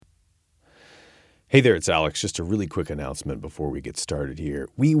Hey there, it's Alex. Just a really quick announcement before we get started here.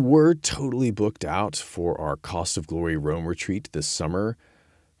 We were totally booked out for our Cost of Glory Rome retreat this summer,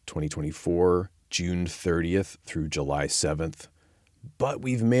 2024, June 30th through July 7th. But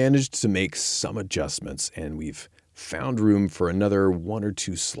we've managed to make some adjustments and we've found room for another 1 or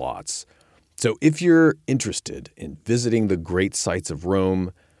 2 slots. So if you're interested in visiting the great sights of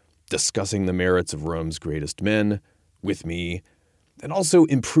Rome, discussing the merits of Rome's greatest men with me, and also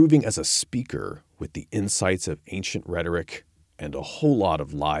improving as a speaker with the insights of ancient rhetoric and a whole lot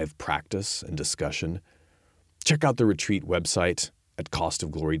of live practice and discussion, check out the retreat website at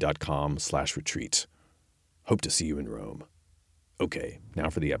costofglory.com/retreat. Hope to see you in Rome. Okay,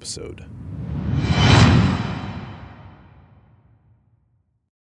 now for the episode.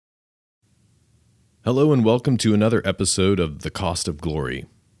 Hello and welcome to another episode of The Cost of Glory.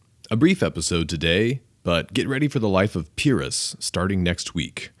 A brief episode today, but get ready for the life of Pyrrhus starting next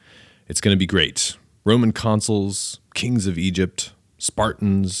week. It's going to be great. Roman consuls, kings of Egypt,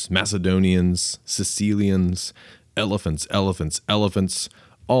 Spartans, Macedonians, Sicilians, elephants,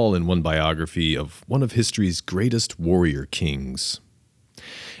 all in one biography of one of history's greatest warrior kings.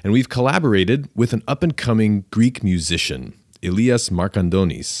 And we've collaborated with an up-and-coming Greek musician, Elias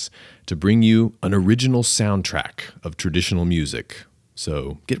Markandonis, to bring you an original soundtrack of traditional music.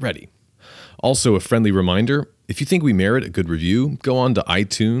 So get ready. Also, a friendly reminder, if you think we merit a good review, go on to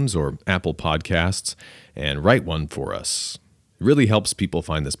iTunes or Apple Podcasts and write one for us. It really helps people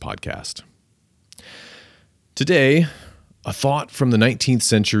find this podcast. Today, a thought from the 19th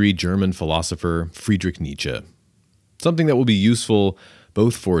century German philosopher Friedrich Nietzsche. Something that will be useful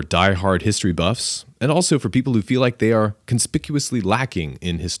both for die-hard history buffs and also for people who feel like they are conspicuously lacking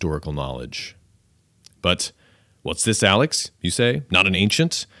in historical knowledge. But what's this, Alex? You say? Not an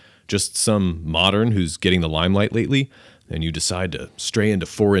ancient? Just some modern who's getting the limelight lately, and you decide to stray into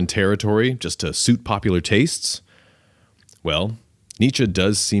foreign territory just to suit popular tastes? Well, Nietzsche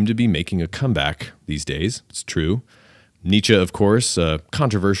does seem to be making a comeback these days. It's true. Nietzsche, of course, a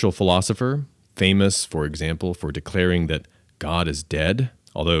controversial philosopher, famous, for example, for declaring that God is dead,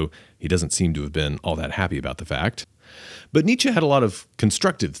 although he doesn't seem to have been all that happy about the fact. But Nietzsche had a lot of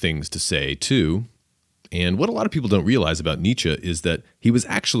constructive things to say, too. And what a lot of people don't realize about Nietzsche is that he was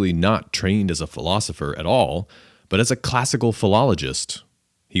actually not trained as a philosopher at all, but as a classical philologist.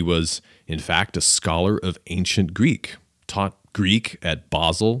 He was, in fact, a scholar of ancient Greek, taught Greek at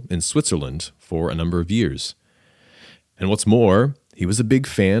Basel in Switzerland for a number of years. And what's more, he was a big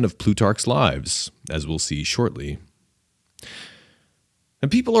fan of Plutarch's Lives, as we'll see shortly.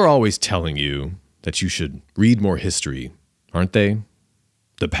 And people are always telling you that you should read more history, aren't they?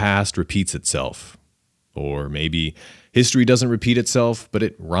 The past repeats itself. Or maybe history doesn't repeat itself, but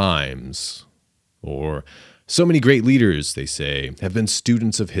it rhymes. Or so many great leaders, they say, have been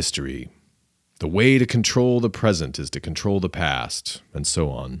students of history. The way to control the present is to control the past, and so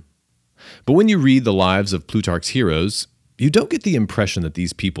on. But when you read the lives of Plutarch's heroes, you don't get the impression that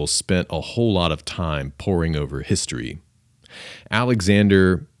these people spent a whole lot of time poring over history.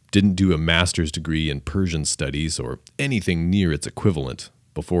 Alexander didn't do a master's degree in Persian studies or anything near its equivalent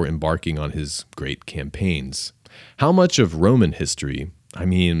before embarking on his great campaigns. How much of Roman history, I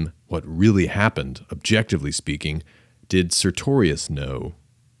mean, what really happened, objectively speaking, did Sertorius know?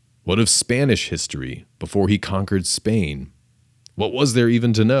 What of Spanish history before he conquered Spain? What was there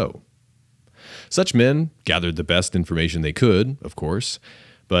even to know? Such men gathered the best information they could, of course,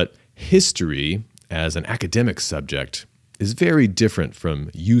 but history, as an academic subject, is very different from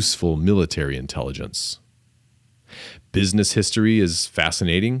useful military intelligence. Business history is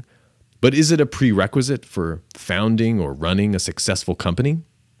fascinating, but is it a prerequisite for founding or running a successful company?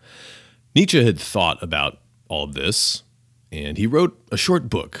 Nietzsche had thought about all of this, and he wrote a short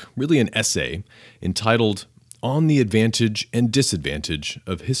book, really an essay, entitled On the Advantage and Disadvantage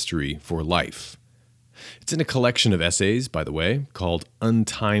of History for Life. It's in a collection of essays, by the way, called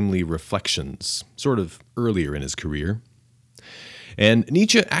Untimely Reflections, sort of earlier in his career. And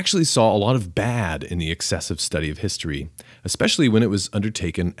Nietzsche actually saw a lot of bad in the excessive study of history, especially when it was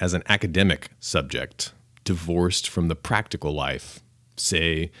undertaken as an academic subject, divorced from the practical life,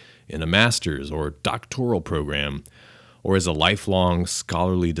 say in a master's or doctoral program, or as a lifelong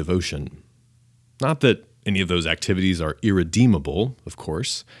scholarly devotion. Not that any of those activities are irredeemable, of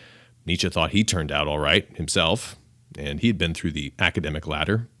course. Nietzsche thought he turned out all right himself, and he had been through the academic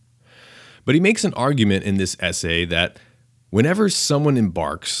ladder. But he makes an argument in this essay that whenever someone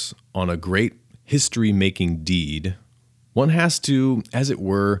embarks on a great history-making deed, one has to, as it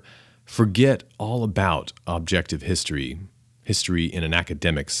were, forget all about objective history in an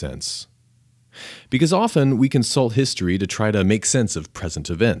academic sense. Because often we consult history to try to make sense of present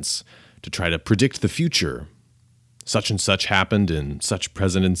events, to try to predict the future. Such and such happened in such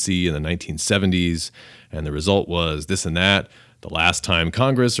presidency in the 1970s, and the result was this and that. The last time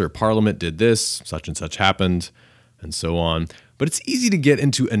Congress or Parliament did this, such and such happened, and so on. But it's easy to get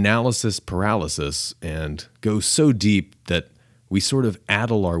into analysis paralysis and go so deep that we sort of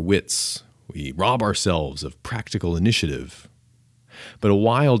addle our wits. We rob ourselves of practical initiative. But a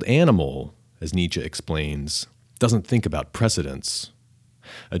wild animal, as Nietzsche explains, doesn't think about precedents.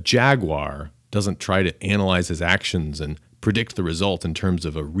 A jaguar doesn't try to analyze his actions and predict the result in terms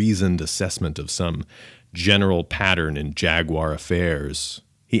of a reasoned assessment of some general pattern in jaguar affairs.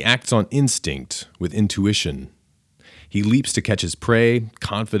 He acts on instinct with intuition. He leaps to catch his prey,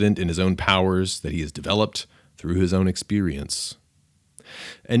 confident in his own powers that he has developed through his own experience.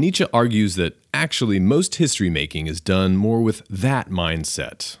 And Nietzsche argues that actually most history making is done more with that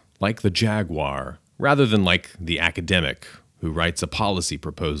mindset, like the jaguar, rather than like the academic who writes a policy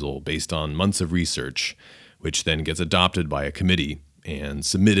proposal based on months of research, which then gets adopted by a committee and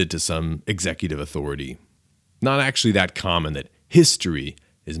submitted to some executive authority. Not actually that common that history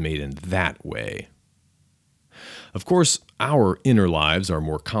is made in that way. Of course, our inner lives are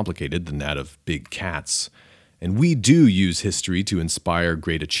more complicated than that of big cats, and we do use history to inspire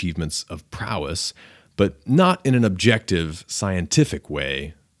great achievements of prowess, but not in an objective, scientific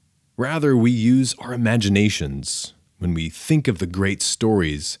way. Rather, we use our imaginations when we think of the great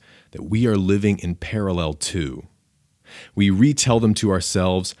stories that we are living in parallel to. We retell them to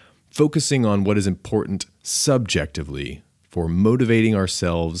ourselves, focusing on what is important subjectively for motivating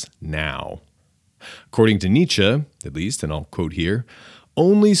ourselves now. According to Nietzsche, at least, and I'll quote here,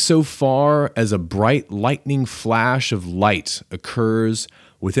 only so far as a bright lightning flash of light occurs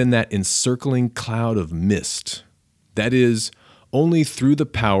within that encircling cloud of mist. That is, only through the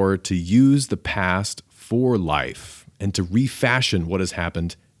power to use the past for life and to refashion what has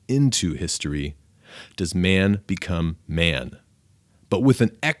happened into history does man become man. But with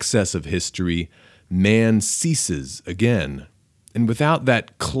an excess of history, man ceases again. And without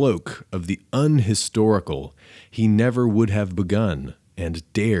that cloak of the unhistorical, he never would have begun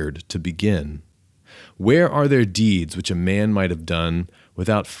and dared to begin. Where are there deeds which a man might have done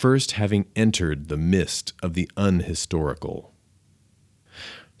without first having entered the mist of the unhistorical?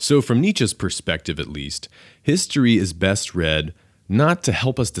 So from Nietzsche's perspective at least, history is best read not to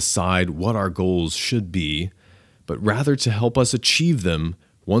help us decide what our goals should be, but rather to help us achieve them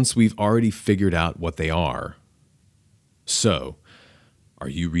once we've already figured out what they are. So, are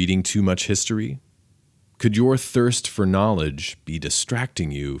you reading too much history? Could your thirst for knowledge be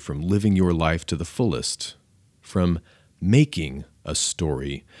distracting you from living your life to the fullest, from making a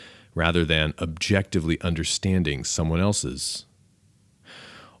story rather than objectively understanding someone else's?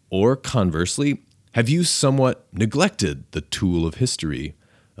 Or conversely, have you somewhat neglected the tool of history,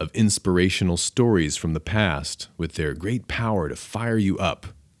 of inspirational stories from the past with their great power to fire you up,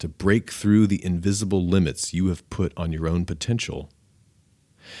 to break through the invisible limits you have put on your own potential?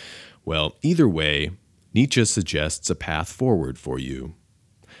 Well, either way, Nietzsche suggests a path forward for you.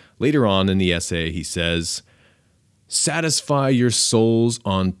 Later on in the essay, he says, "Satisfy your souls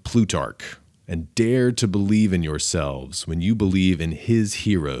on Plutarch, and dare to believe in yourselves when you believe in his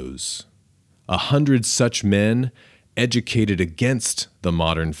heroes. 100 such men, educated against the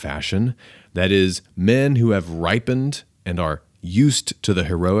modern fashion, that is, men who have ripened and are used to the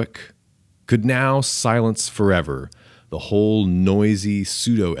heroic, could now silence forever the whole noisy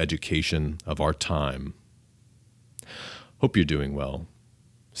pseudo-education of our time." Hope you're doing well.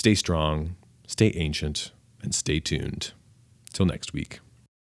 Stay strong, stay ancient, and stay tuned. Till next week.